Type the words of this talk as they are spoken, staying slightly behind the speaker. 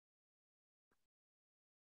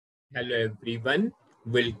Hello everyone,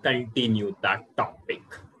 we'll continue that topic.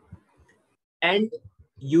 And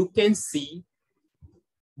you can see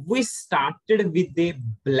we started with a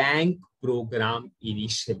blank program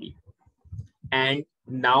initially. And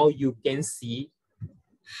now you can see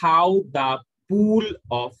how the pool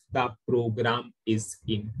of the program is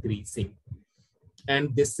increasing.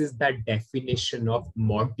 And this is the definition of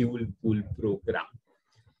module pool program.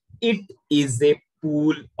 It is a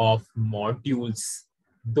pool of modules.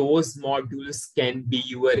 Those modules can be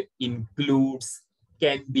your includes,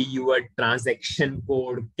 can be your transaction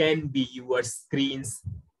code, can be your screens.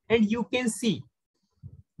 And you can see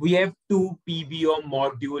we have two PBO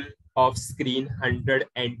module of screen 100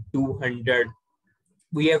 and 200.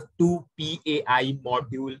 We have two PAI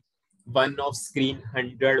module, one of screen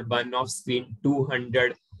 100, one of screen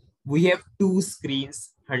 200. We have two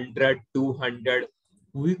screens, 100, 200.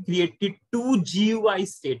 We created two GUI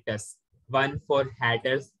status, one for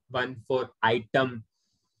headers, one for item.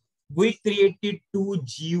 We created two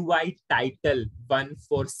GUI title, one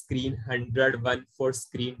for screen 100, one for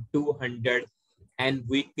screen 200. And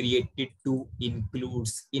we created two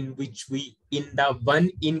includes in which in the one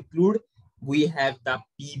include, we have the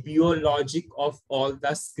PBO logic of all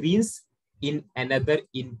the screens. In another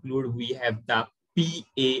include, we have the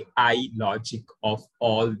PAI logic of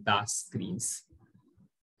all the screens.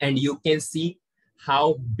 And you can see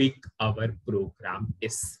how big our program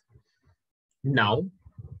is. Now,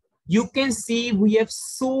 you can see we have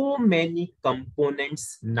so many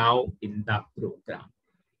components now in the program.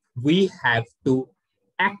 We have to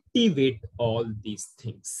activate all these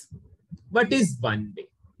things. What is one way?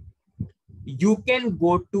 You can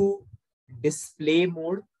go to display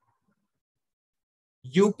mode.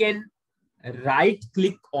 You can right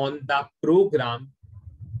click on the program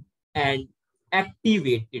and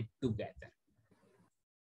activate it together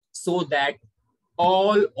so that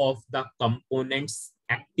all of the components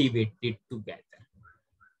activated together.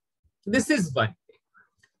 This is one way.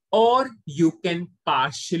 Or you can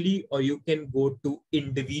partially, or you can go to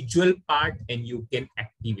individual part and you can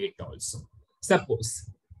activate also. Suppose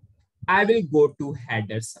I will go to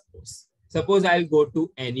header. Suppose I'll go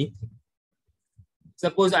to anything.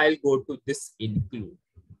 Suppose I'll go to this include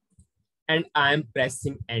and I'm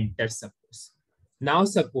pressing enter. Now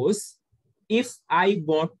suppose if I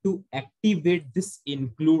want to activate this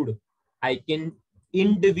include, I can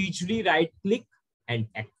individually right click and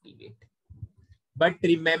activate. But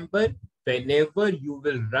remember, whenever you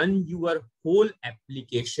will run your whole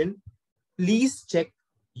application, please check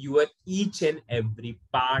your each and every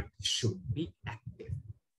part should be active.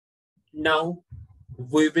 Now,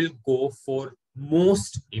 we will go for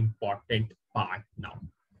most important part now.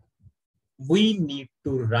 We need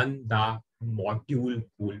to run the module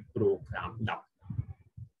pool program now.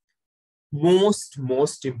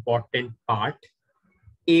 Most important part,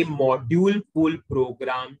 a module pool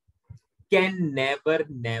program can never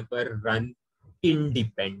run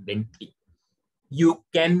independently. You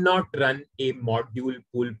cannot run a module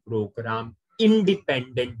pool program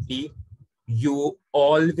independently. You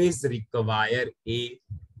always require a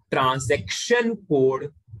transaction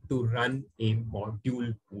code to run a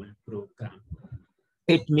module pool program.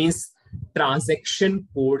 It means transaction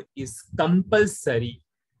code is compulsory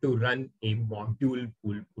to run a module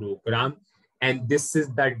pool program. And this is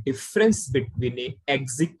the difference between an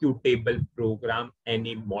executable program and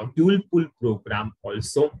a module pool program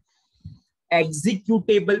also.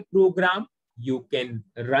 Executable program, you can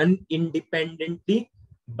run independently,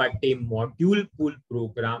 but a module pool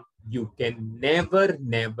program, you can never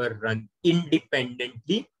run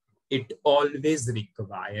independently. It always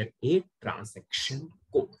requires a transaction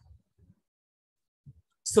code.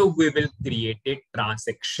 So we will create a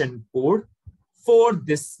transaction code for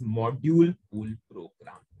this module pool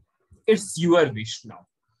program. It's your wish now.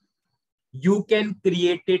 You can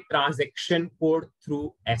create a transaction code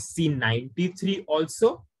through SC93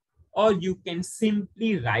 also, or you can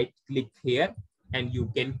simply right click here and you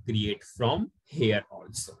can create from here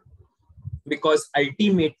also. Because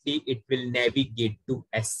ultimately it will navigate to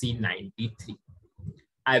SC93.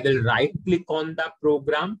 I will right click on the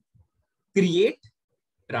program, create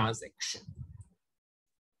transaction.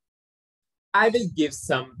 I will give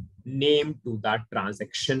some name to that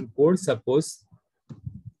transaction code. Suppose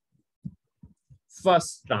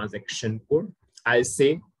first transaction code, I'll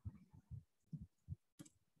say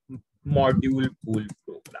module pool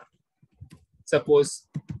program. Suppose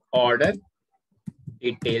order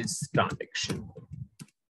details transaction code.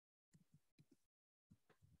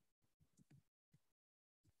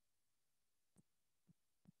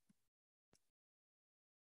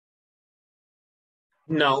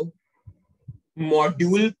 Now,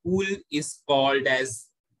 Module pool is called as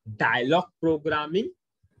dialog programming.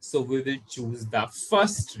 So we will choose the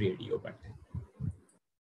first radio button.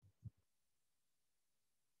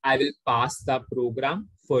 I will pass the program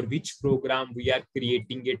for which program we are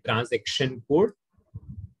creating a transaction code.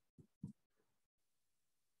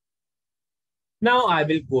 Now I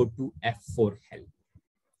will go to F4 help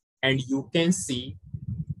and you can see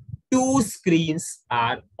two screens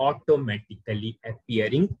are automatically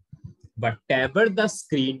appearing. Whatever the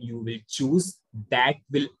screen you will choose, that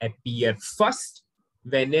will appear first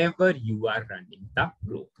whenever you are running the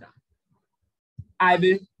program. I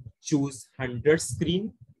will choose 100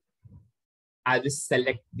 screen. I will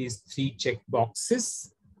select these three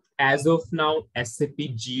checkboxes. As of now, SAP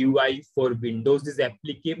GUI for Windows is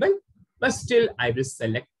applicable, but still I will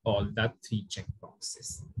select all the three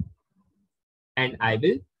checkboxes. And I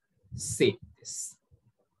will save this.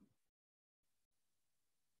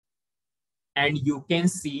 And you can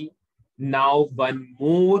see now one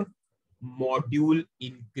more module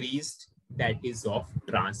increased, that is of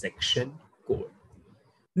transaction code.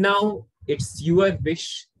 Now it's your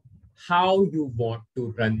wish how you want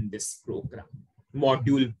to run this program,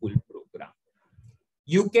 module pool program.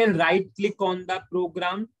 You can right click on the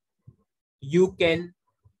program. You can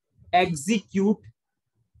execute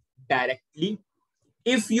directly.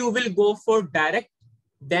 If you will go for direct,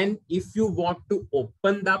 then if you want to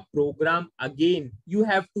open the program again, you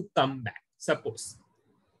have to come back. Suppose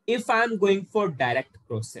if I'm going for direct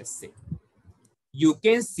processing, you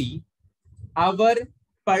can see our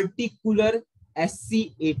particular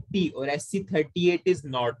SC80 or SC38 is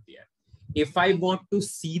not there. If I want to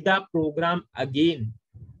see the program again,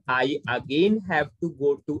 I again have to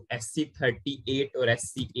go to SC38 or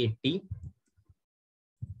SC80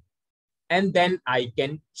 and then I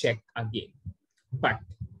can check again. But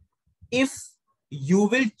if you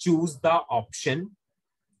will choose the option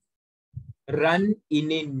run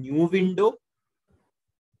in a new window,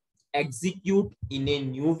 execute in a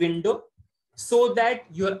new window, so that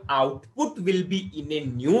your output will be in a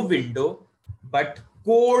new window, but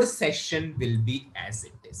code session will be as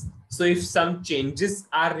it is. So if some changes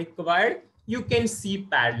are required, you can see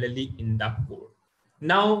parallelly in the code.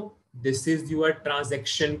 Now, this is your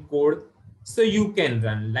transaction code. So you can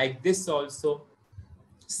run like this also,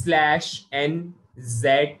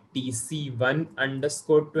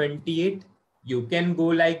 /nztc1_28. You can go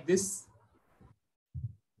like this,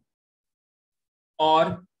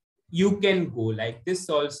 or you can go like this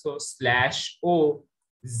also,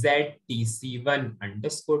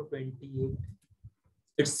 /OZTC1_28.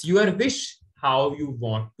 It's your wish how you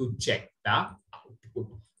want to check the output,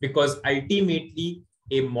 because ultimately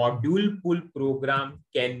a module pool program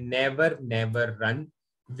can never run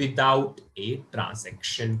without a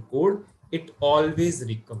transaction code. It always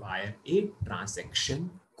requires a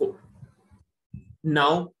transaction code.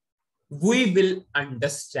 Now we will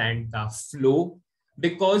understand the flow,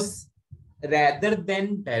 because rather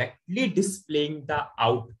than directly displaying the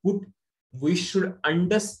output, we should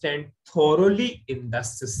understand thoroughly in the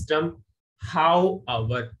system how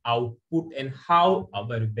our output and how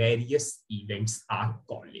our various events are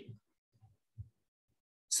calling.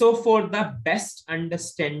 So for the best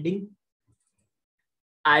understanding,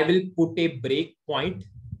 I will put a breakpoint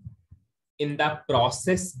in the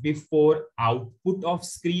process before output of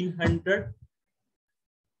screen 100,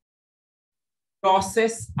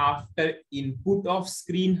 process after input of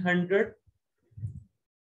screen 100,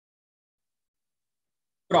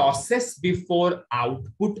 process before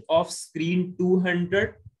output of screen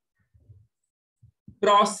 200,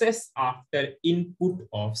 process after input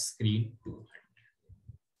of screen 200.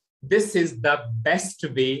 This is the best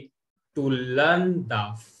way to learn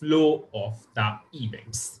the flow of the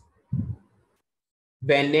events.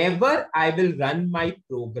 Whenever I will run my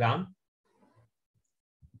program,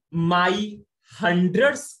 my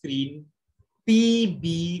 100 screen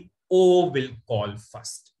PBO will call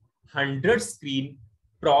first. 100 screen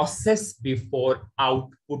process before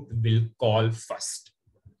output will call first.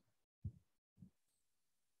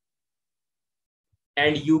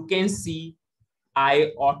 And you can see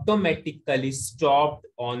I automatically stopped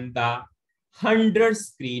on the 100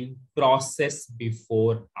 screen process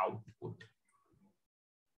before output.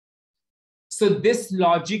 So this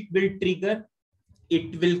logic will trigger.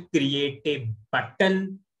 It will create a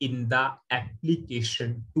button in the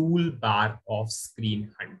application toolbar of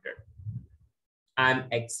screen 100. I'm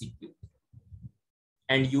executing.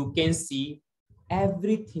 And you can see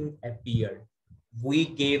everything appeared. We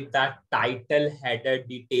gave the title header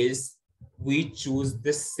details. We choose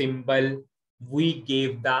this symbol. We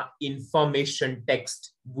gave the information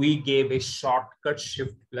text. We gave a shortcut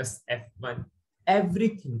Shift plus F1.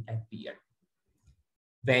 everything appeared.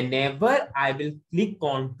 Whenever I will click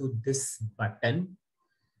on to this button,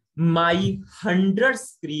 my 100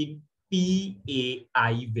 screen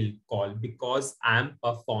PAI will call because I'm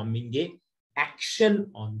performing a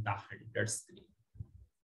action on the 100 screen.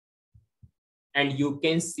 And you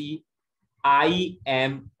can see I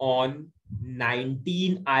am on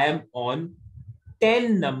 19, I am on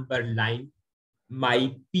 10 number line.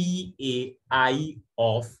 My PAI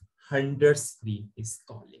of 100 screen is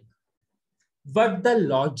calling. What the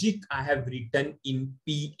logic I have written in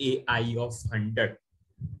PAI of 100?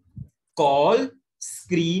 Call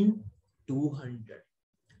screen 200.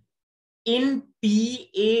 In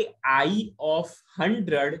PAI of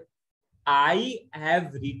 100, I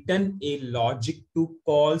have written a logic to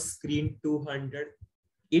call screen 200.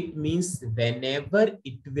 It means whenever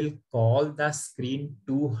it will call the screen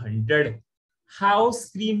 200, how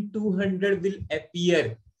screen 200 will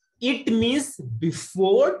appear? It means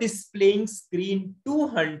before displaying screen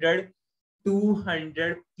 200,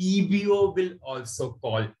 200 PBO will also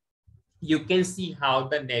call. You can see how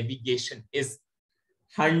the navigation is.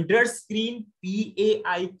 100 screen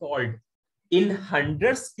PAI called. In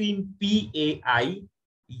 100 screen PAI,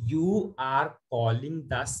 you are calling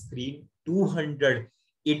the screen 200.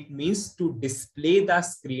 It means to display the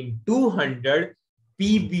screen 200,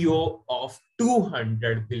 PBO of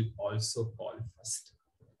 200 will also call first.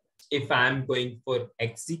 If I am going for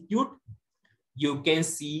execute, you can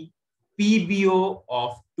see PBO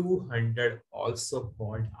of 200 also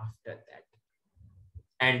called after that.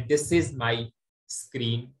 And this is my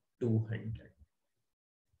screen 200.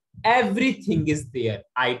 Everything is there.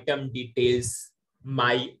 Item details,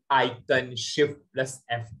 my icon, shift plus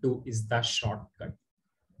F2 is the shortcut.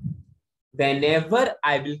 Whenever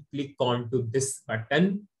I will click on to this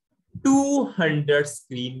button, 200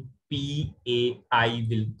 screen PAI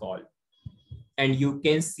will call. And you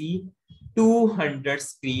can see 200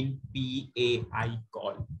 screen PAI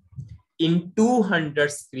call. In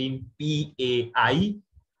 200 screen PAI,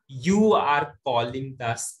 you are calling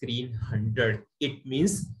the screen 100. It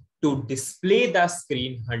means to display the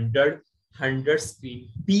screen 100, 100 screen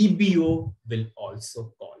PBO will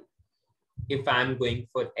also call. If I'm going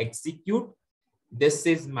for execute, this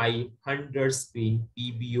is my 100 screen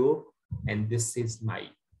PBO and this is my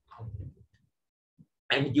output.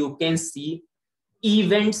 And you can see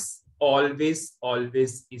events always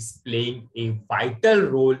is playing a vital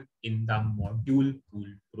role in the module pool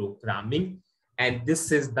programming. And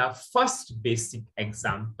this is the first basic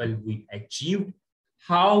example we achieved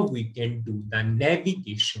how we can do the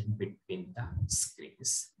navigation between the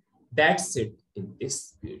screens. That's it in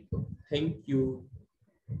this video. Thank you.